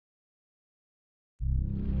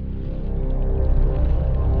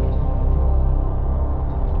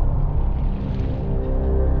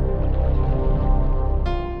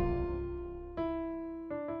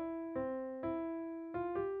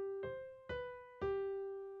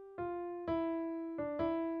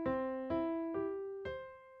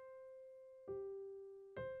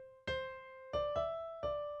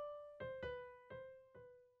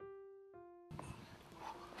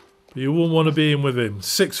You wouldn't want to be in with him.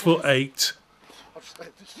 6'8",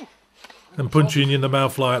 and punching you in the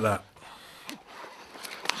mouth like that.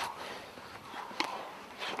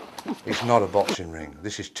 It's not a boxing ring.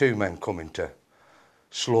 This is two men coming to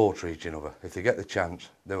slaughter each other. If they get the chance,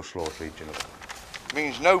 they'll slaughter each other.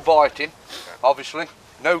 Means no biting, obviously.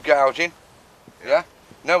 No gouging. Yeah.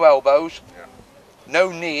 No elbows.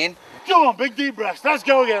 No kneeing. Come on, big deep breaths. Let's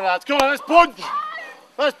go again, lads. Come on, let's punch.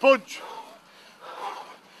 Let's punch.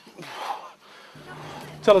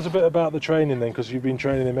 Tell us a bit about the training then, because you've been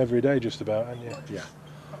training him every day just about, haven't you? Yeah.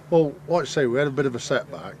 Well, like I say, we had a bit of a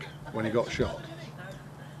setback when he got shot.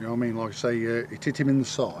 You know what I mean? Like I say, it hit him in the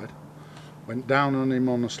side, went down on him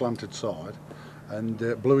on the slanted side, and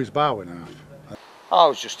blew his bow in half. I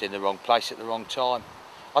was just in the wrong place at the wrong time.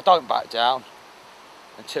 I don't back down.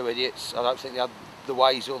 And two idiots, I don't think they had the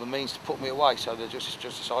ways or the means to put me away, so they just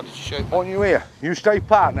decided to shoot. On you here, you stay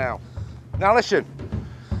pat now. Now listen,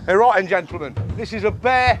 all right then gentlemen, this is a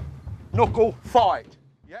bare knuckle fight.